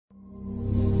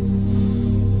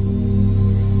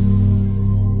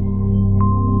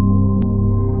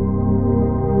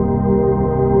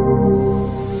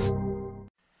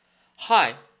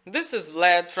This is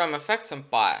Vlad from FX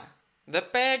Empire. The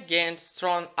pair gained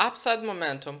strong upside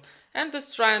momentum and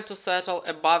is trying to settle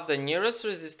above the nearest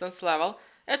resistance level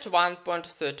at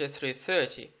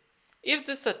 1.3330. If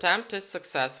this attempt is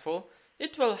successful,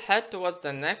 it will head towards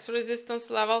the next resistance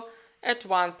level at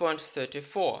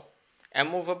 1.34. A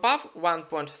move above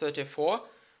 1.34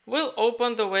 will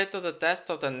open the way to the test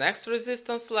of the next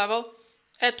resistance level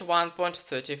at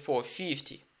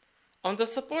 1.3450. On the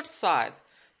support side,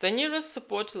 the nearest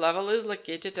support level is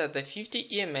located at the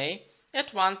 50 EMA at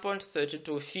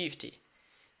 1.3250.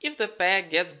 If the pair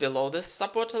gets below this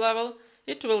support level,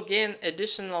 it will gain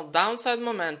additional downside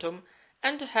momentum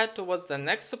and head towards the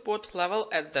next support level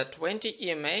at the 20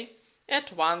 EMA at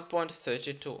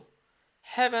 1.32.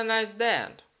 Have a nice day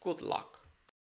and good luck.